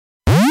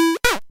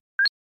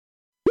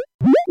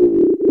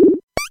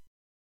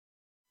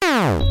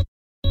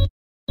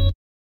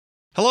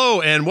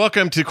Hello and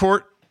welcome to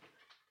Court.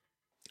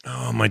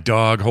 Oh, my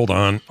dog. Hold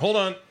on.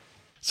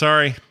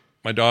 Sorry.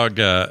 My dog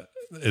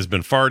has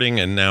been farting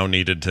and now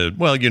needed to,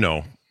 well, you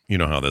know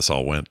how this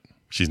all went.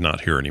 She's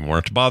not here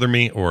anymore to bother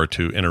me or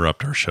to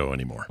interrupt our show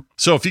anymore.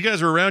 So if you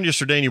guys were around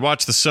yesterday and you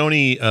watched the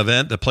Sony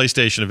event, the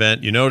PlayStation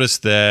event, you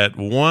noticed that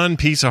one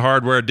piece of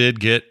hardware did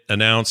get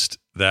announced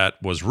that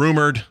was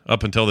rumored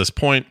up until this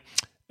point,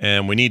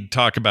 and we need to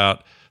talk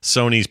about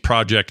Sony's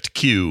Project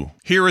Q.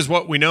 Here is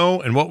what we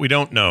know and what we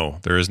don't know.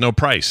 There is no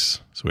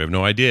price, so we have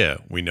no idea.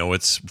 We know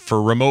it's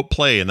for remote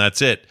play, and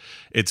that's it.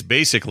 It's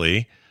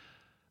basically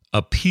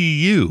a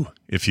PU,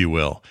 if you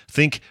will.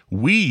 Think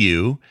Wii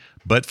U,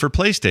 but for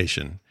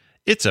PlayStation.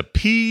 It's a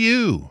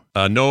PU.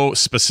 No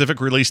specific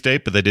release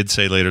date, but they did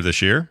say later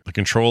this year. The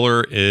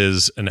controller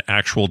is an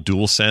actual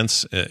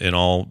DualSense in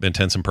all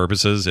intents and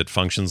purposes. It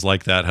functions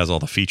like that, has all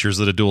the features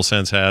that a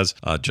DualSense has,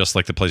 just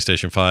like the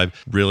PlayStation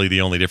 5. Really,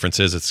 the only difference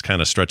is it's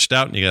kind of stretched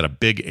out, and you got a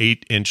big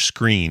 8-inch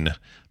screen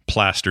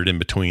plastered in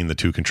between the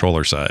two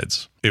controller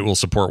sides. It will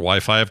support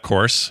Wi-Fi, of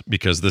course,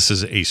 because this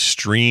is a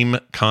stream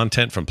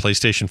content from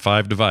PlayStation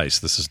 5 device.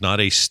 This is not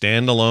a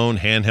standalone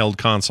handheld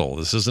console.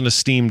 This isn't a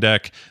Steam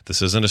Deck.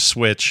 This isn't a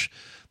Switch.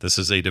 This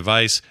is a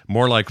device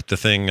more like the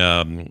thing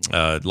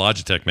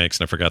Logitech makes,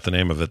 and I forgot the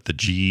name of it, the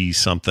G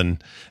something.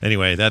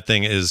 Anyway, that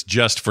thing is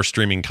just for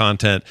streaming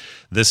content.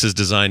 This is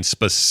designed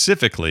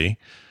specifically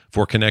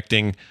for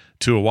connecting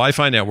to a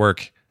Wi-Fi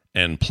network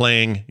and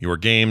playing your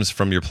games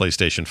from your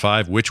PlayStation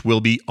 5, which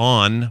will be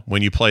on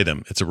when you play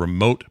them. It's a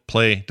remote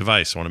play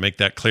device. I want to make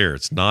that clear.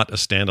 It's not a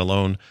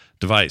standalone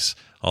device,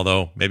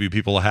 although maybe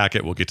people will hack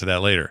it. We'll get to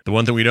that later. The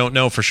one thing we don't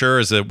know for sure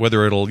is that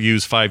whether it'll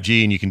use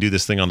 5G and you can do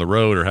this thing on the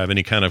road or have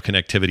any kind of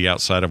connectivity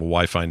outside of a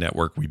Wi-Fi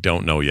network. We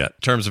don't know yet.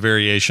 In terms of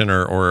variation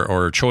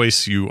or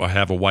choice, you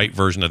have a white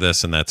version of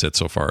this, and that's it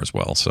so far as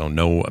well. So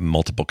no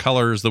multiple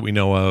colors that we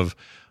know of.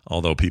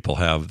 Although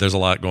there's a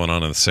lot going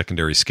on in the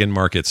secondary skin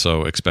market,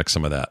 so expect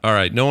some of that. All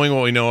right, knowing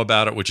what we know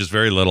about it, which is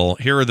very little,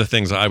 here are the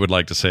things I would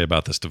like to say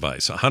about this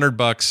device.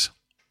 $100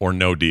 or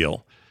no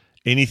deal.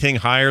 Anything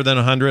higher than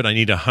 100, I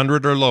need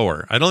 100 or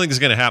lower. I don't think it's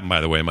going to happen,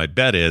 by the way. My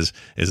bet is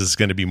it's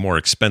going to be more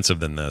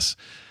expensive than this.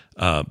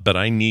 But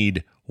I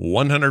need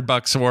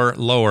 $100 or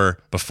lower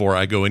before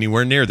I go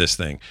anywhere near this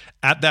thing.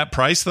 At that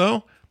price,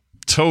 though,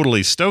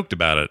 totally stoked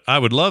about it. I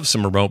would love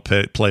some remote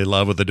play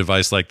love with a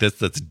device like this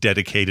that's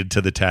dedicated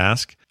to the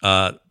task.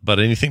 But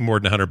anything more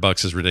than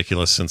 $100 is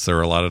ridiculous, since there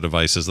are a lot of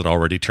devices that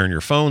already turn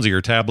your phones or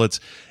your tablets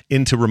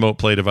into remote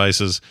play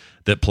devices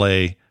that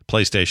play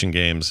PlayStation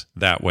games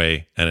that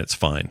way, and it's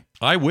fine.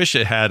 I wish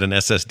it had an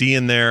SSD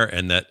in there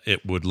and that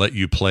it would let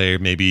you play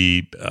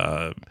maybe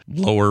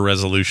lower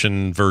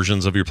resolution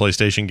versions of your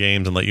PlayStation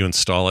games and let you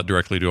install it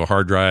directly to a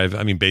hard drive.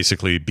 I mean,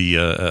 basically be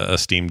a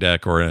Steam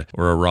Deck or a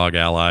ROG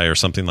Ally or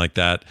something like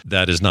that.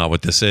 That is not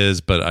what this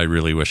is, but I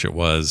really wish it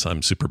was.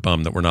 I'm super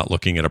bummed that we're not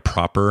looking at a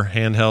proper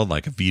handheld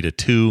like a Vita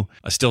 2.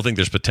 I still think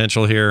there's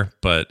potential here,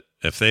 but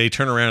if they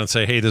turn around and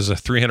say, hey, there's a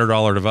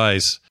 $300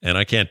 device and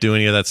I can't do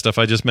any of that stuff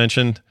I just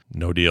mentioned,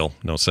 no deal,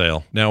 no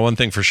sale. Now, one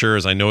thing for sure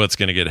is I know it's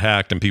going to get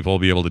hacked and people will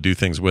be able to do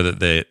things with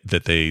it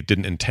that they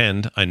didn't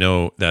intend. I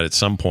know that at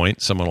some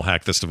point someone will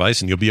hack this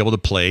device and you'll be able to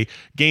play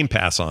Game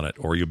Pass on it,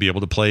 or you'll be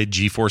able to play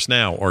GeForce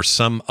Now or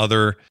some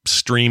other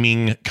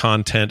streaming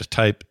content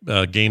type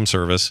game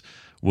service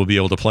will be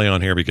able to play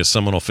on here because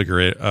someone will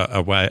figure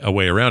a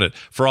way around it.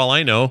 For all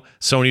I know,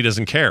 Sony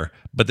doesn't care,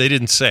 but they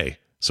didn't say.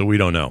 So we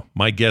don't know.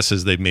 My guess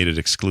is they've made it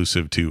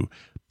exclusive to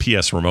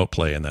PS Remote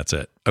Play, and that's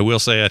it. I will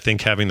say I think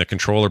having the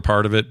controller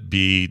part of it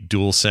be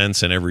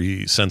DualSense in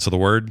every sense of the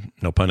word,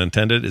 no pun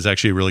intended, is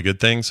actually a really good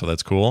thing, so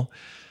that's cool.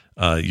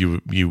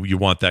 You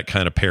want that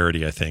kind of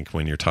parity, I think,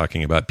 when you're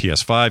talking about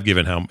PS5,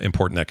 given how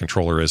important that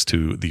controller is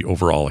to the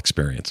overall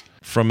experience.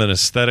 From an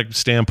aesthetic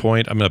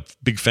standpoint, I'm a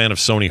big fan of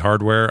Sony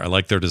hardware. I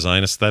like their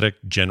design aesthetic,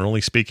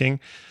 generally speaking,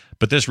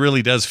 but this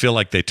really does feel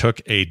like they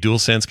took a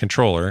DualSense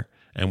controller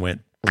and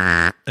went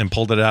and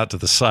pulled it out to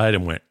the side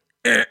and went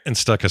and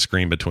stuck a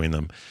screen between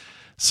them.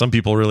 Some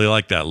people really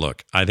like that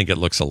look. I think it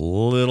looks a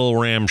little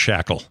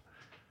ramshackle.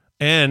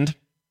 And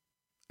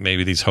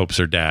maybe these hopes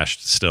are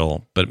dashed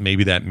still, but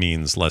maybe that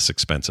means less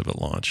expensive at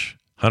launch.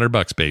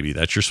 $100, baby.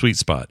 That's your sweet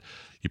spot.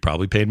 You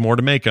probably paid more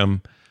to make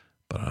them,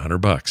 but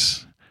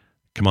 $100.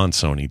 Come on,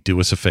 Sony, do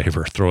us a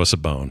favor. Throw us a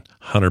bone.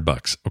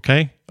 $100,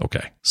 okay?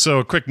 Okay. So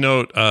a quick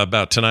note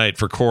about tonight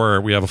for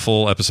Core. We have a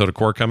full episode of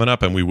Core coming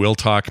up, and we will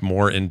talk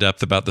more in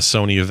depth about the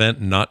Sony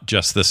event, not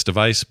just this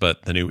device,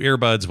 but the new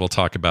earbuds. We'll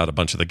talk about a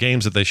bunch of the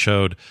games that they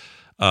showed.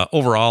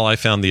 Overall, I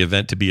found the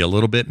event to be a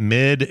little bit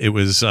mid. It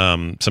was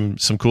some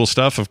cool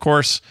stuff, of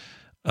course.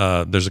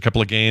 There's a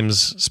couple of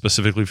games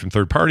specifically from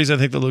third parties I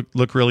think that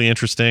look really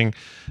interesting.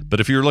 But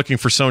if you're looking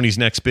for Sony's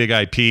next big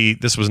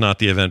IP, this was not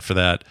the event for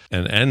that.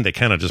 And they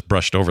kind of just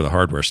brushed over the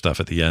hardware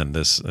stuff at the end.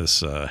 This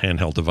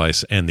handheld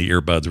device and the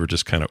earbuds were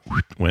just kind of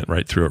went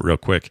right through it real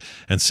quick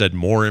and said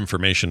more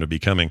information to be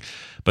coming.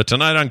 But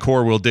tonight on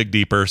Core, we'll dig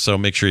deeper. So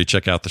make sure you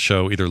check out the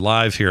show either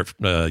live here at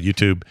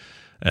YouTube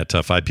at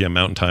 5 p.m.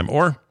 Mountain Time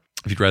or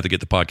If you'd rather get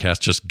the podcast,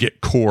 just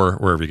get Core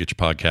wherever you get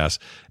your podcasts.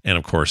 And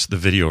of course, the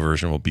video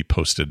version will be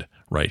posted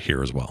right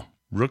here as well.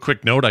 Real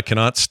quick note, I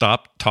cannot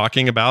stop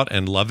talking about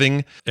and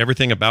loving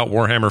everything about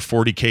Warhammer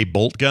 40K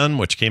Bolt Gun,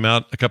 which came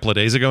out a couple of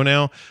days ago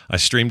now. I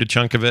streamed a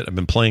chunk of it. I've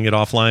been playing it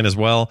offline as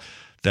well.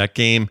 That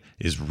game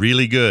is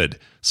really good.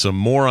 So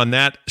more on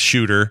that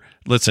shooter.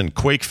 Listen,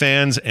 Quake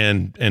fans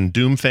and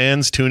Doom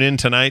fans, tune in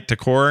tonight to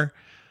Core.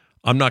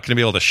 I'm not going to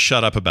be able to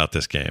shut up about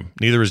this game.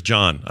 Neither is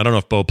John. I don't know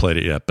if Bo played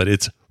it yet, but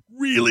it's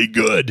really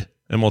good.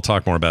 And we'll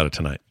talk more about it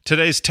tonight.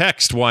 Today's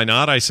text, why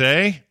not, I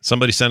say?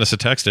 Somebody sent us a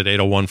text at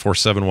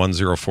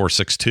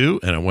 801-471-0462,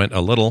 and it went a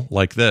little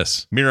like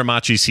this.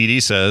 Miramachi CD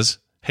says,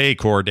 "Hey,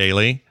 Core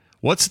Daily,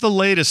 what's the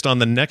latest on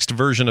the next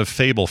version of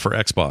Fable for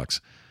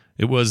Xbox?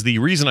 It was the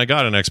reason I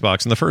got an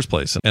Xbox in the first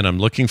place, and I'm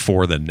looking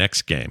for the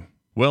next game."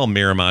 Well,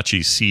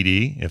 Miramachi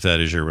CD, if that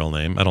is your real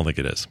name, I don't think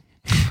it is.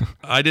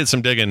 I did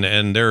some digging,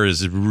 and there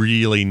is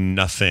really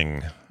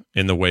nothing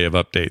in the way of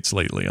updates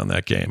lately on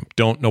that game.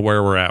 Don't know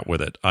where we're at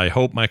with it. I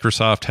hope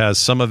Microsoft has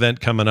some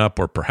event coming up,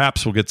 or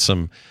perhaps we'll get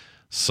some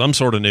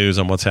sort of news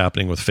on what's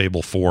happening with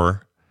Fable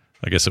 4.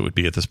 I guess it would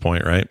be at this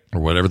point, right?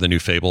 Or whatever the new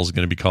Fable is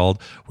going to be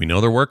called. We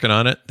know they're working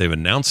on it. They've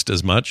announced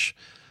as much,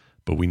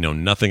 but we know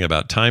nothing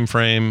about time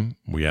frame.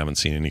 We haven't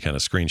seen any kind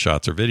of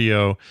screenshots or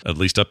video, at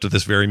least up to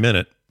this very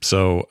minute.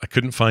 So I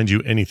couldn't find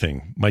you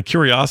anything. My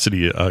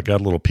curiosity got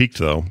a little piqued,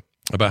 though,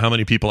 about how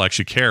many people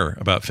actually care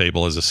about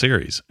Fable as a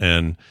series,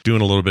 and doing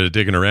a little bit of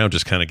digging around,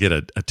 just kind of get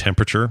a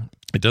temperature.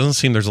 It doesn't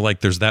seem there's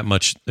that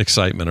much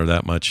excitement or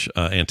that much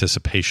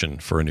anticipation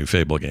for a new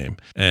Fable game.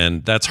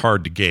 And that's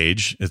hard to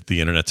gauge. The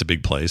internet's a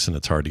big place and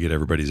it's hard to get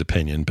everybody's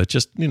opinion, but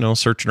just,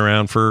 searching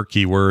around for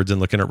keywords and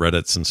looking at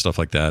Reddits and stuff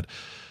like that,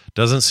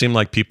 doesn't seem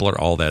like people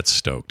are all that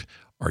stoked.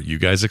 Are you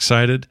guys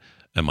excited?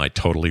 Am I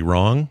totally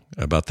wrong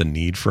about the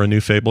need for a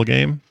new Fable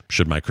game?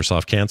 Should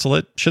Microsoft cancel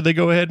it? Should they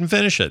go ahead and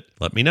finish it?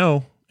 Let me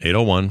know.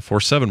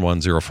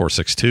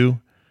 801-471-0462.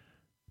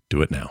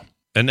 Do it now.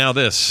 And now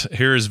this.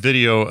 Here's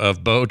video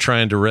of Bo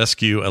trying to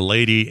rescue a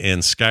lady in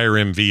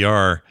Skyrim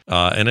VR.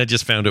 And I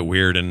just found it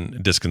weird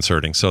and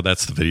disconcerting. So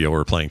that's the video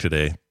we're playing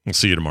today. We'll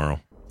see you tomorrow.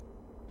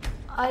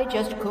 I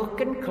just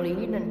cook and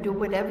clean and do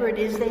whatever it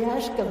is they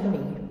ask of me.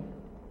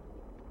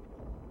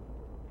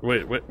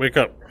 Wait, wake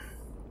up.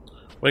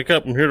 Wake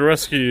up, I'm here to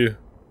rescue you.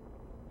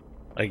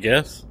 I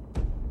guess.